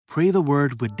Pray the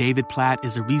Word with David Platt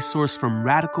is a resource from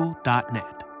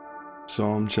radical.net.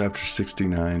 Psalm chapter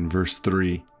 69, verse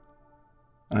 3.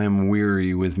 I am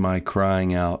weary with my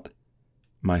crying out.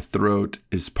 My throat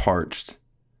is parched.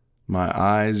 My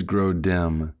eyes grow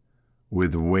dim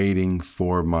with waiting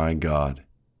for my God.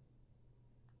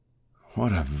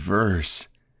 What a verse.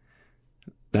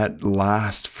 That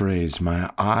last phrase, my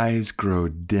eyes grow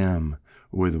dim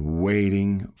with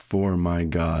waiting for my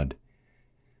God.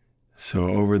 So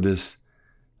over this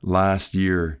last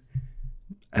year,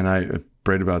 and I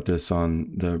prayed about this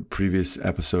on the previous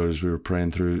episode as we were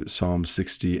praying through Psalm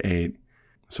 68.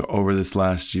 So over this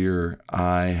last year,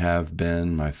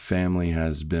 my family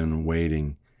has been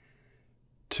waiting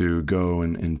to go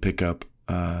and pick up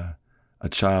a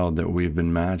child that we've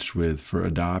been matched with for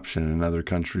adoption in another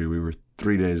country. We were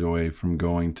 3 days away from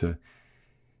going to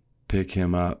pick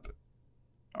him up,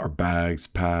 our bags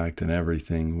packed and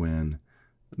everything, when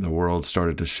the world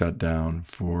started to shut down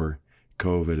for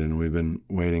COVID, and we've been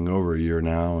waiting over a year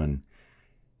now and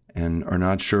are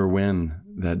not sure when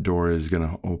that door is going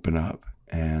to open up.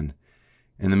 And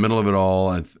in the middle of it all,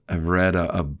 I've read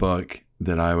a book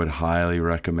that I would highly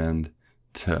recommend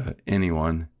to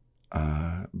anyone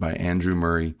by Andrew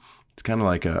Murray. It's kind of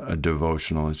like a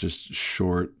devotional. It's just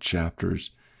short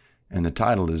chapters, and the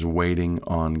title is Waiting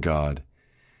on God.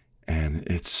 And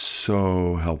it's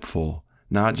so helpful,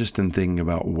 not just in thinking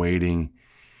about waiting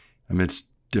amidst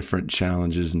different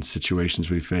challenges and situations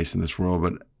we face in this world,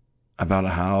 but about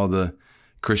how the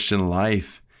Christian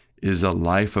life is a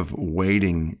life of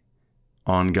waiting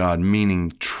on God,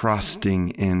 meaning trusting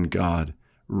in God,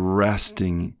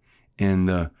 resting in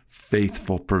the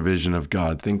faithful provision of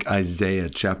God. Think Isaiah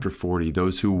chapter 40,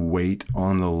 those who wait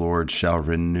on the Lord shall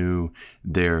renew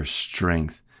their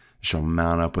strength. Shall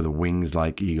mount up with wings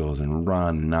like eagles and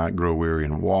run and not grow weary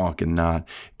and walk and not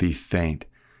be faint.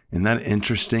 Isn't that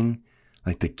interesting?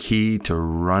 Like the key to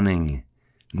running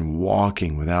and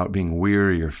walking without being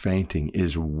weary or fainting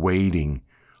is waiting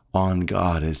on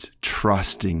God, is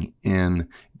trusting in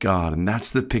God. And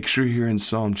that's the picture here in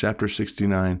Psalm chapter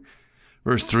 69,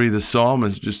 verse 3. The psalm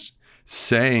is just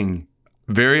saying,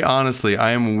 very honestly,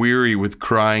 I am weary with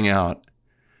crying out,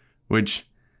 which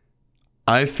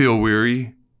I feel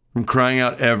weary from crying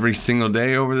out every single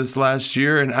day over this last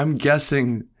year. And I'm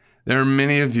guessing there are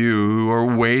many of you who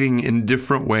are waiting in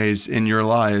different ways in your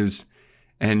lives,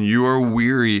 and you are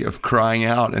weary of crying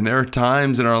out. And there are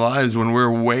times in our lives when we're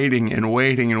waiting and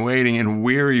waiting and waiting and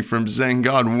weary from saying,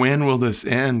 God, when will this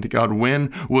end? God,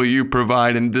 when will you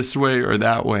provide in this way or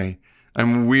that way?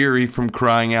 I'm weary from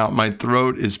crying out. My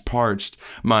throat is parched.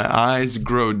 My eyes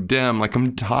grow dim. Like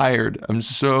I'm tired. I'm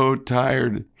so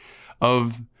tired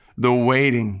of the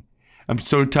waiting. I'm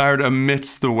so tired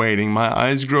amidst the waiting. My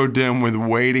eyes grow dim with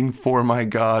waiting for my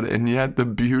God. And yet the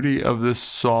beauty of this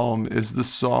psalm is the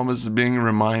psalmist being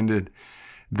reminded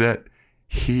that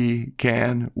we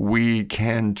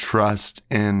can trust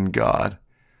in God.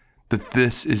 That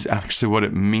this is actually what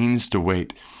it means to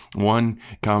wait. One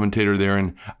commentator there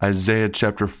in Isaiah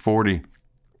chapter 40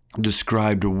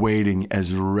 described waiting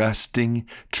as resting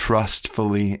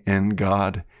trustfully in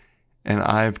God. And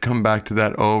I've come back to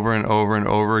that over and over and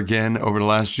over again over the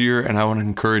last year, and I want to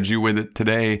encourage you with it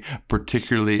today,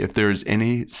 particularly if there's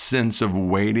any sense of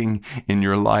waiting in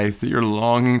your life, that you're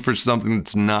longing for something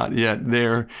that's not yet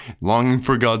there, longing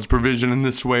for God's provision in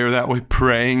this way or that way,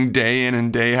 praying day in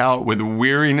and day out with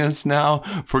weariness now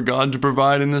for God to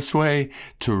provide in this way,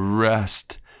 to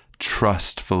rest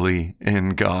trustfully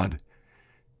in God,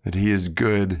 that He is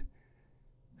good,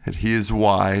 that He is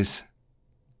wise,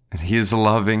 that He is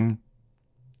loving,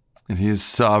 and He is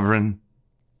sovereign,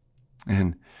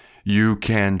 and you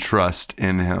can trust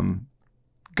in Him.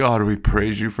 God, we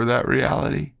praise you for that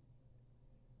reality.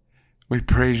 We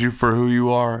praise you for who you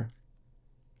are.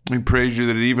 We praise you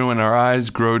that even when our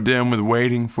eyes grow dim with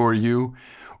waiting for you,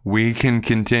 we can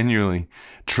continually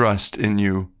trust in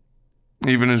you.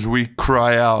 Even as we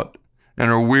cry out and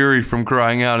are weary from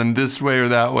crying out in this way or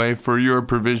that way for your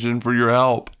provision, for your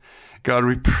help. God,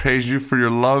 we praise you for your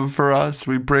love for us.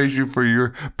 We praise you for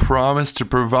your promise to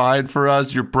provide for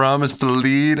us, your promise to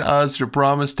lead us, your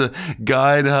promise to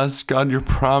guide us. God, your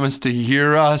promise to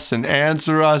hear us and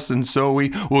answer us. And so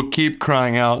we will keep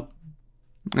crying out.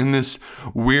 In this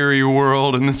weary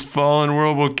world, in this fallen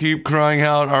world, we'll keep crying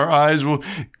out. Our eyes will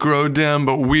grow dim,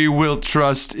 but we will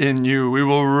trust in you. We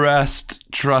will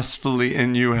rest trustfully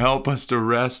in you. Help us to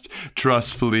rest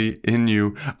trustfully in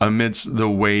you amidst the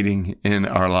waiting in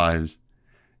our lives.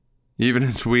 Even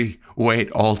as we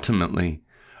wait ultimately,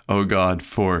 oh God,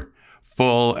 for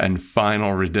full and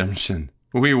final redemption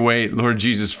We wait, Lord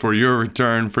Jesus, for your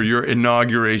return, for your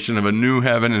inauguration of a new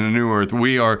heaven and a new earth.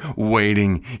 We are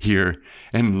waiting here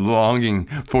and longing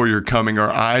for your coming. Our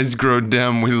eyes grow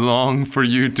dim. We long for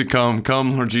you to come.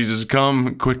 Come, Lord Jesus,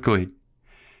 come quickly.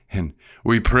 And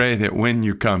we pray that when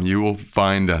you come, you will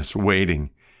find us waiting,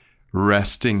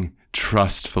 resting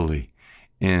trustfully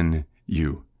in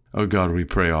you. Oh God, we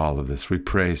pray all of this. We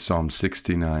pray Psalm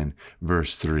 69,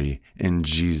 verse 3, in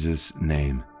Jesus'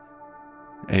 name.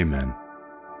 Amen.